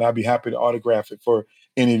book, and I'd be happy to autograph it for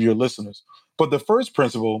any of your listeners. But the first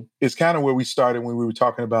principle is kind of where we started when we were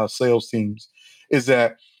talking about sales teams, is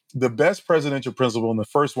that the best presidential principle, and the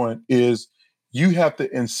first one is you have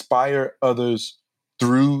to inspire others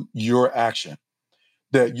through your action,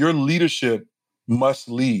 that your leadership must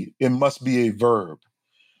lead. It must be a verb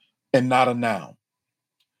and not a noun.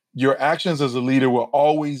 Your actions as a leader will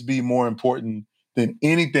always be more important than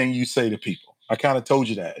anything you say to people. I kind of told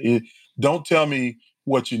you that. Don't tell me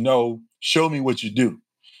what you know, show me what you do.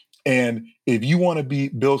 And if you want to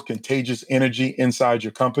build contagious energy inside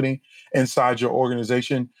your company, inside your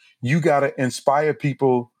organization, you got to inspire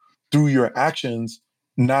people through your actions,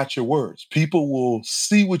 not your words. People will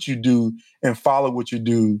see what you do and follow what you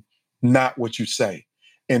do, not what you say.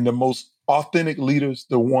 And the most authentic leaders,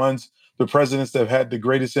 the presidents that have had the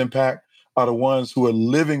greatest impact, are the ones who are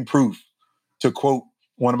living proof. To quote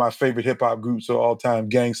one of my favorite hip hop groups of all time,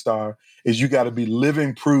 Gang Starr, is you got to be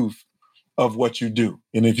living proof of what you do.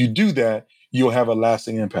 And if you do that, you'll have a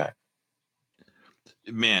lasting impact.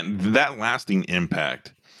 Man, that lasting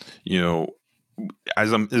impact,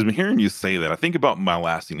 as I'm hearing you say that, I think about my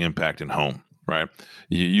lasting impact in home, right?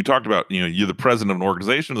 You talked about, you're the president of an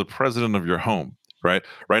organization, the president of your home, right?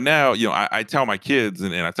 Right now, I tell my kids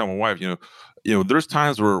and I tell my wife, there's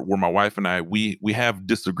times where my wife and I, we have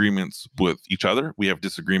disagreements with each other. We have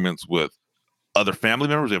disagreements with other family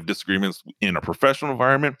members. We have disagreements in a professional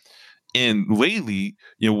environment. And lately,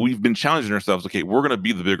 we've been challenging ourselves. Okay, we're going to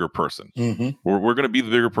be the bigger person. Mm-hmm. We're going to be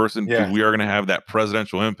the bigger person because we are going to have that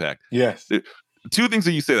presidential impact. Yes. Two things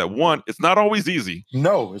that you say that. One, it's not always easy.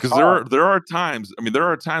 No, because there are times. I mean, there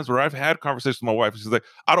are times where I've had conversations with my wife. And she's like,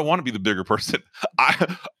 "I don't want to be the bigger person.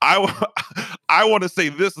 I want to say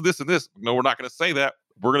this, this, and this." No, we're not going to say that.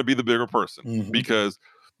 We're going to be the bigger person because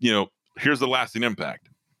here's the lasting impact.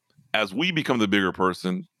 As we become the bigger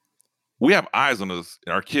person, we have eyes on us,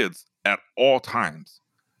 our kids, at all times.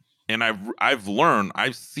 And I've learned,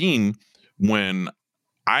 I've seen when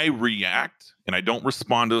I react and I don't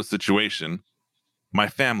respond to a situation, my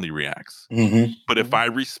family reacts. But if I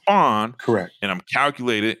respond, correct, and I'm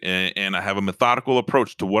calculated and I have a methodical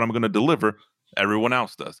approach to what I'm going to deliver, everyone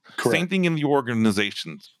else does. Correct. Same thing in the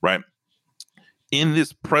organizations, right? In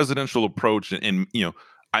this presidential approach, and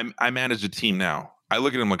I manage a team now. I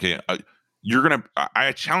look at them like, okay,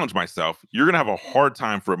 I challenge myself. You're gonna have a hard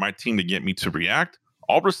time for my team to get me to react.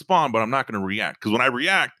 I'll respond, but I'm not gonna react, because when I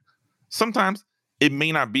react, sometimes it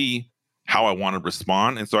may not be how I want to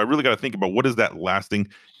respond. And so I really got to think about what is that lasting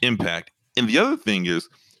impact. And the other thing is,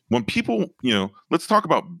 when people, let's talk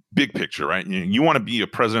about big picture, right? You want to be a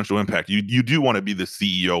presidential impact. You do want to be the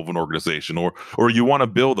CEO of an organization, or you want to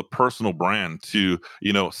build a personal brand to,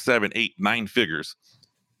 7, 8, 9 figures.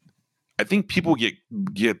 I think people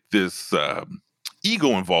get this ego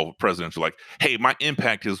involved with presidential, like, hey, my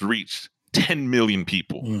impact has reached 10 million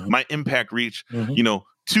people. My impact reached,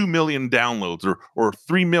 2 million downloads or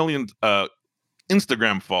 3 million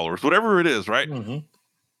Instagram followers, whatever it is, right?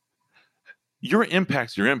 Your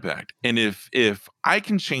impact's your impact. And if I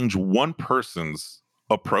can change one person's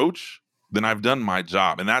approach, then I've done my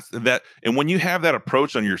job. And that's that. And when you have that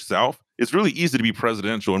approach on yourself, it's really easy to be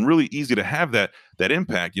presidential and really easy to have that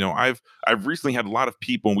impact. I've recently had a lot of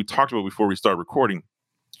people, and we talked about before we started recording,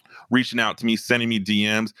 reaching out to me, sending me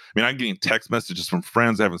DMs. I mean, I'm getting text messages from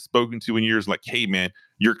friends I haven't spoken to in years, like, hey man,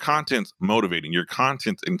 your content's motivating, your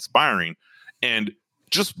content's inspiring. And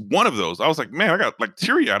just one of those, I was like, man, I got like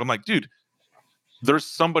teary-eyed. I'm like, dude, there's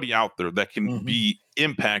somebody out there that can be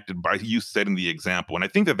impacted by you setting the example. And I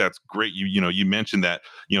think that that's great. You mentioned that,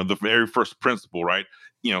 the very first principle, right?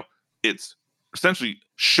 It's essentially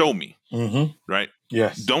show me, right?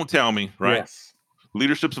 Yes. Don't tell me, right? Yes.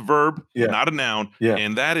 Leadership's a verb, not a noun. Yeah.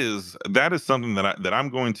 And that is something that I'm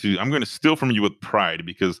going to steal from you with pride,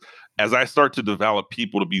 because as I start to develop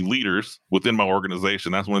people to be leaders within my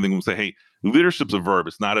organization, that's one of the things we say, hey, leadership's a verb.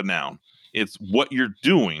 It's not a noun. It's what you're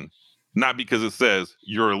doing, not because it says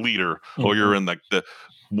you're a leader or you're in like the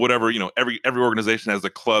whatever, every organization has a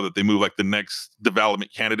club that they move like the next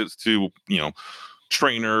development candidates to,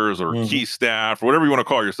 trainers or key staff or whatever you want to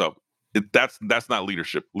call yourself. That's not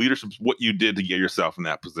leadership. Leadership's what you did to get yourself in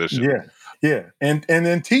that position. Yeah. And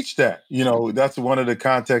then teach that. That's one of the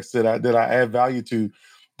contexts that I add value to,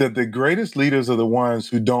 that the greatest leaders are the ones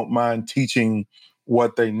who don't mind teaching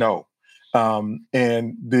what they know. And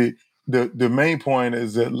the main point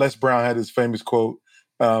is that Les Brown had his famous quote,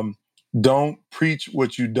 don't preach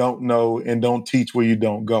what you don't know and don't teach where you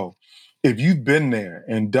don't go. If you've been there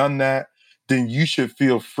and done that, then you should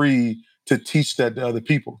feel free to teach that to other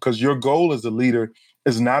people, because your goal as a leader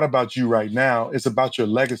is not about you right now. It's about your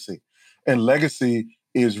legacy. And legacy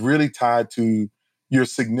is really tied to your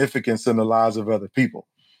significance in the lives of other people.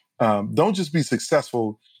 Don't just be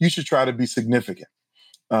successful. You should try to be significant.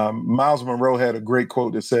 Miles Monroe had a great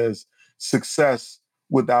quote that says, success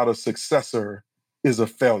without a successor is a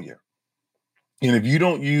failure. And if you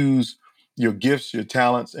don't use your gifts, your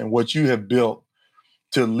talents, and what you have built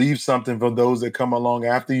to leave something for those that come along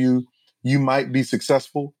after you, you might be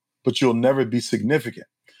successful, but you'll never be significant.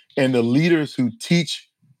 And the leaders who teach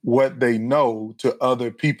what they know to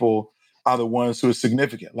other people are the ones who are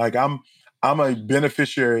significant. Like I'm a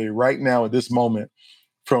beneficiary right now at this moment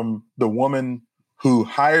from the woman who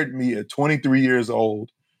hired me at 23 years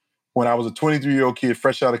old, when I was a 23-year-old kid,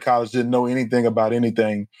 fresh out of college, didn't know anything about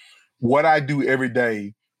anything. What I do every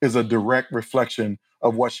day is a direct reflection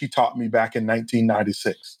of what she taught me back in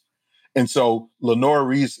 1996. And so Lenora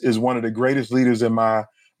Reese is one of the greatest leaders in my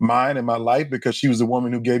mind and my life, because she was the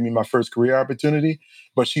woman who gave me my first career opportunity,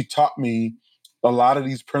 but she taught me a lot of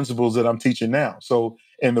these principles that I'm teaching now. So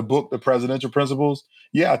in the book, The Presidential Principles,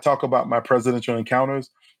 I talk about my presidential encounters,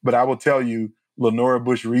 but I will tell you, Lenora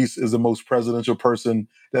Bush Reese is the most presidential person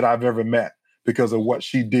that I've ever met, because of what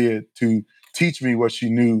she did to teach me what she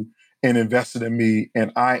knew and invested in me,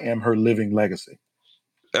 and I am her living legacy.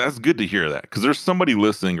 That's good to hear that, because there's somebody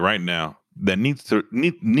listening right now that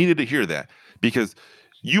needed to hear that, because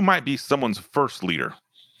you might be someone's first leader.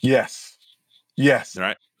 Yes.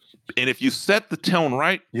 Right. And if you set the tone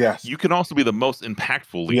right, Yes. you can also be the most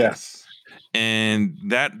impactful leader. Yes. And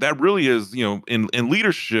that really is, in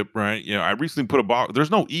leadership, right? I recently put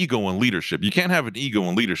there's no ego in leadership. You can't have an ego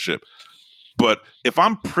in leadership. But if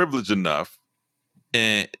I'm privileged enough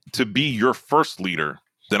to be your first leader,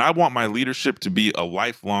 then I want my leadership to be a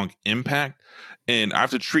lifelong impact. And I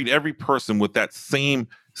have to treat every person with that same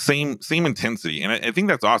intensity. And I think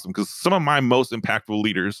that's awesome, because some of my most impactful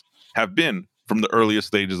leaders have been from the earliest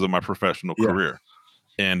stages of my professional career.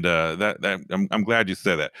 And I'm glad you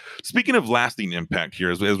said that. Speaking of lasting impact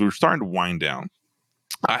here, as we're starting to wind down,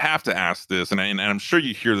 I have to ask this, and I'm sure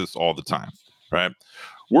you hear this all the time, right?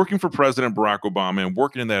 Working for President Barack Obama and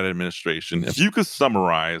working in that administration, if you could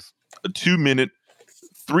summarize a 2-minute,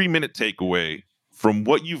 3-minute takeaway from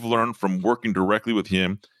what you've learned from working directly with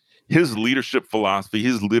him, his leadership philosophy,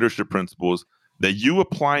 his leadership principles that you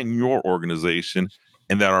apply in your organization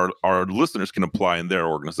and that our listeners can apply in their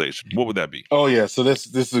organization, what would that be? Oh, yeah. So this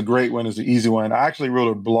is a great one. It's an easy one. I actually wrote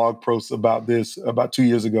a blog post about this about 2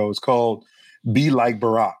 years ago. It's called Be Like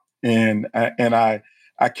Barack. And I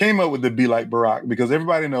came up with the Be Like Barack because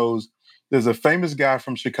everybody knows there's a famous guy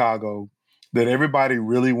from Chicago that everybody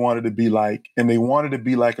really wanted to be like, and they wanted to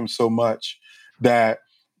be like him so much that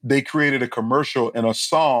they created a commercial and a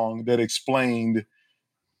song that explained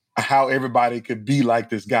how everybody could be like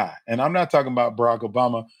this guy. And I'm not talking about Barack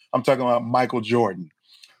Obama. I'm talking about Michael Jordan.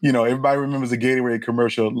 Everybody remembers the Gatorade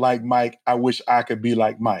commercial, like Mike, I wish I could be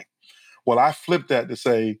like Mike. Well, I flipped that to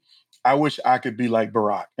say, I wish I could be like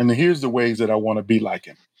Barack. And here's the ways that I want to be like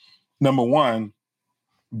him. Number one,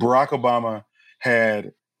 Barack Obama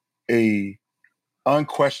had a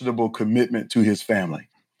unquestionable commitment to his family.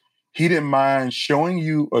 He didn't mind showing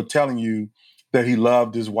you or telling you that he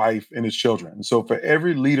loved his wife and his children. So for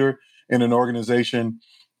every leader in an organization,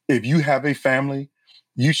 if you have a family,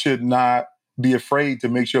 you should not be afraid to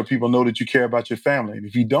make sure people know that you care about your family. And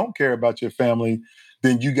if you don't care about your family,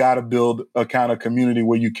 then you got to build a kind of community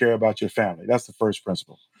where you care about your family. That's the first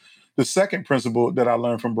principle. The second principle that I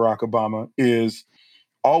learned from Barack Obama is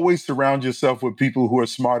always surround yourself with people who are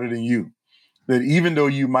smarter than you. That even though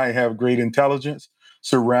you might have great intelligence,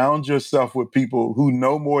 surround yourself with people who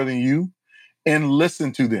know more than you and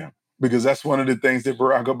listen to them. Because that's one of the things that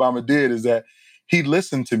Barack Obama did, is that he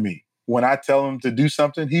listened to me. When I tell him to do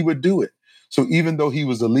something, he would do it. So even though he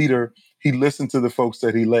was a leader, he listened to the folks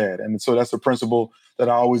that he led. And so that's a principle that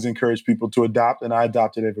I always encourage people to adopt, and I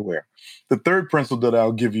adopt it everywhere. The third principle that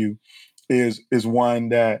I'll give you is one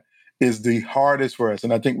that is the hardest for us.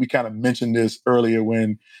 And I think we kind of mentioned this earlier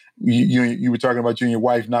when you were talking about you and your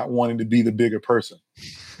wife not wanting to be the bigger person.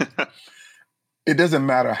 It doesn't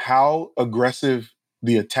matter how aggressive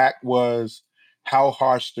the attack was, how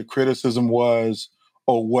harsh the criticism was,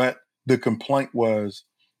 or what the complaint was.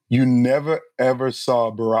 You never, ever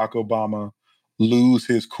saw Barack Obama lose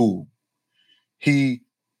his cool. He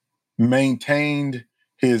maintained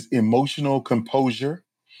his emotional composure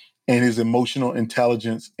and his emotional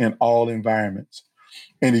intelligence in all environments.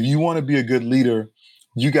 And if you want to be a good leader,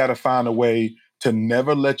 you got to find a way to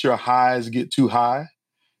never let your highs get too high,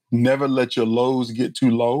 never let your lows get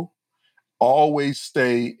too low. Always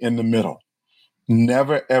stay in the middle.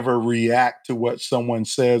 Never, ever react to what someone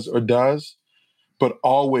says or does, but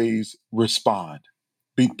always respond.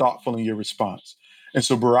 Be thoughtful in your response. And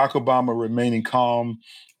so Barack Obama remaining calm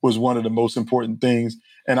was one of the most important things.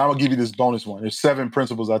 And I'm going to give you this bonus one. There's 7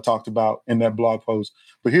 principles I talked about in that blog post,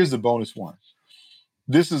 but here's the bonus one.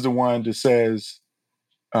 This is the one that says,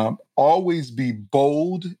 always be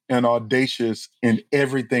bold and audacious in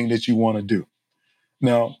everything that you want to do.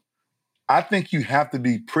 Now, I think you have to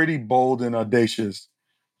be pretty bold and audacious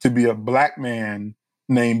to be a Black man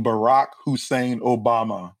named Barack Hussein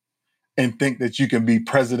Obama and think that you can be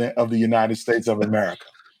president of the United States of America.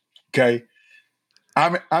 Okay?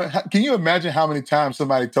 Can you imagine how many times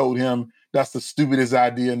somebody told him that's the stupidest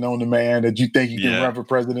idea known to man, that you think you can run for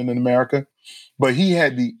president in America? But he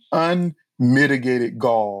had the unmitigated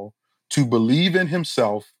gall to believe in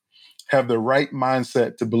himself, have the right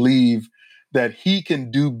mindset to believe that he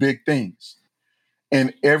can do big things.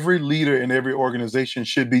 And every leader in every organization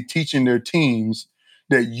should be teaching their teams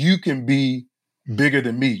that you can be bigger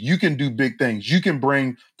than me. You can do big things. You can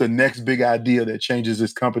bring the next big idea that changes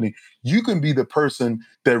this company. You can be the person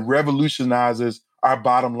that revolutionizes our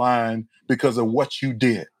bottom line because of what you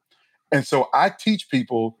did. And so I teach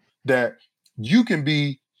people that you can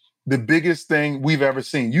be the biggest thing we've ever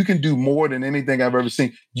seen. You can do more than anything I've ever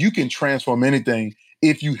seen. You can transform anything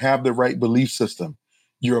if you have the right belief system.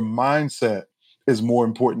 Your mindset is more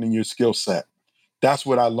important than your skill set. That's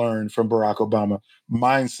what I learned from Barack Obama.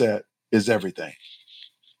 Mindset is everything.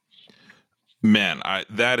 Man,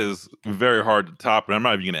 that is very hard to top, and I'm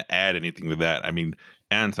not even going to add anything to that. I mean,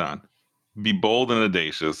 Anton, be bold and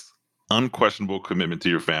audacious, unquestionable commitment to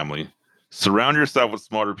your family. Surround yourself with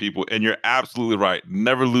smarter people, and you're absolutely right.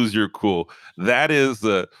 Never lose your cool. That is,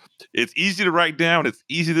 it's easy to write down, it's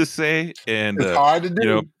easy to say, and It's hard to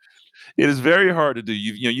do. It is very hard to do.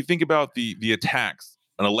 You think about the attacks,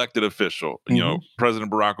 an elected official,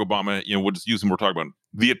 President Barack Obama. We'll just use him. We're talking about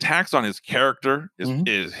the attacks on his character,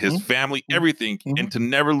 his family, everything, and to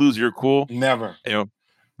never lose your cool. Never.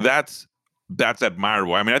 That's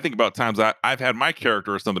admirable. I mean, I think about times I've had my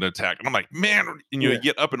character or something attacked, and I'm like, man, and you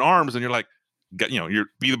get up in arms, and you're like, you're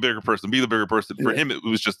be the bigger person. For him, it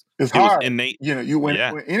was hard. Was innate.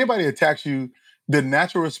 When anybody attacks you, the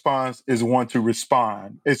natural response is to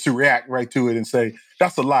respond. It's to react right to it and say,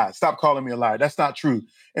 that's a lie. Stop calling me a liar. That's not true.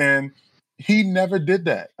 And he never did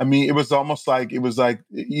that. I mean, it was almost like, I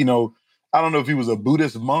don't know if he was a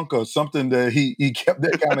Buddhist monk or something, that he kept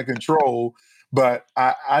that kind of control. But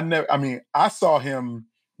I saw him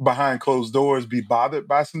behind closed doors be bothered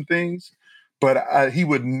by some things, but he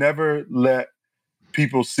would never let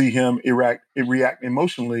people see him react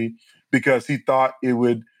emotionally, because he thought it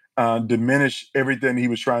would diminish everything he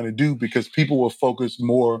was trying to do, because people will focus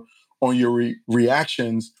more on your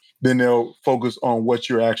reactions than they'll focus on what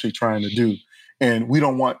you're actually trying to do. And we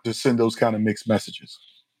don't want to send those kind of mixed messages.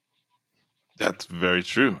 That's very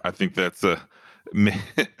true. I think that's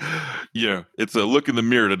it's a look in the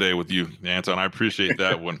mirror today with you, Anton. I appreciate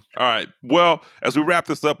that one. All right. Well, as we wrap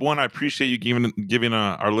this up, I appreciate you giving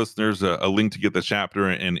our listeners a link to get the chapter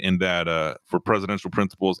and that for presidential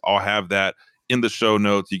principles. I'll have that in the show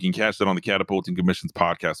notes. You can catch that on the Catapulting Commissions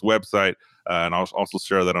podcast website. And I'll also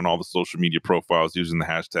share that on all the social media profiles using the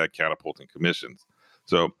hashtag Catapulting Commissions.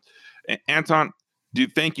 So, Anton,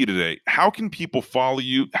 thank you today. How can people follow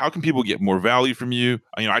you? How can people get more value from you?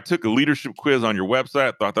 I took a leadership quiz on your website.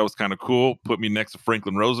 I thought that was kind of cool. Put me next to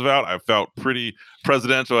Franklin Roosevelt. I felt pretty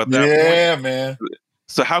presidential at that point. Yeah, man.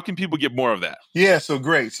 So how can people get more of that? Yeah, so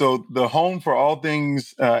great. So the home for all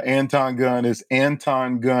things Anton Gunn is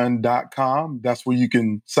antongunn.com. That's where you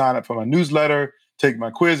can sign up for my newsletter, take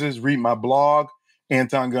my quizzes, read my blog,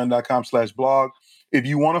 antongunn.com/blog. If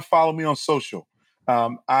you want to follow me on social,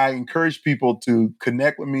 I encourage people to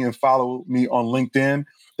connect with me and follow me on LinkedIn.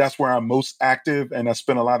 That's where I'm most active, and I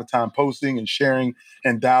spend a lot of time posting and sharing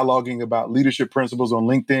and dialoguing about leadership principles on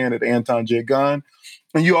LinkedIn at Anton J. Gunn.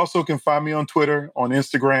 And you also can find me on Twitter, on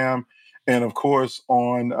Instagram, and of course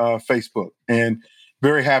on Facebook. And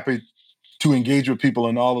very happy to engage with people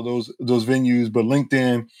in all of those venues. But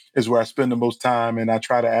LinkedIn is where I spend the most time, and I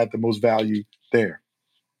try to add the most value there.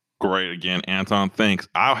 Great. Again, Anton, thanks.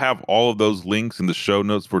 I'll have all of those links in the show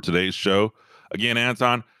notes for today's show. Again,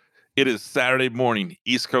 Anton, it is Saturday morning,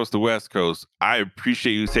 East Coast to West Coast. I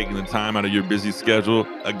appreciate you taking the time out of your busy schedule.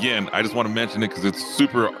 Again, I just want to mention it because it's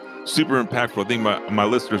super impactful. I think my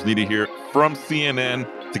listeners need to hear from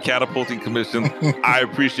CNN to Catapulting Commission. I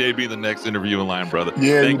appreciate being the next interview in line, brother.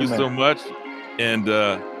 Yeah, thank you so much. And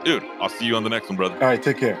dude, I'll see you on the next one, brother. All right,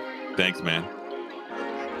 take care. Thanks, man.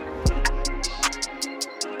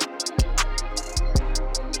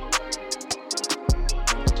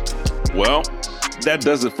 Well, that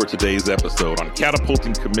does it for today's episode on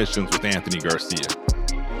Catapulting Commissions with Anthony Garcia.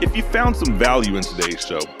 If you found some value in today's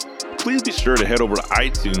show, please be sure to head over to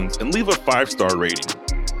iTunes and leave a 5-star rating.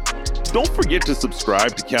 Don't forget to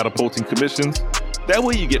subscribe to Catapulting Commissions. That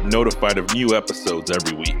way you get notified of new episodes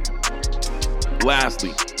every week.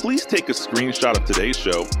 Lastly, please take a screenshot of today's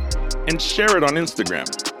show and share it on Instagram.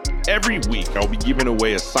 Every week, I'll be giving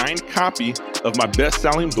away a signed copy of my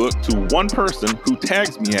best-selling book to one person who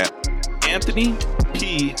tags me at Anthony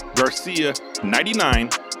P. Garcia 99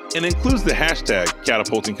 and includes the hashtag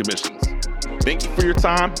Catapulting Commissions. Thank you for your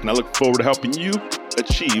time, and I look forward to helping you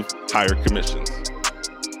achieve higher commissions.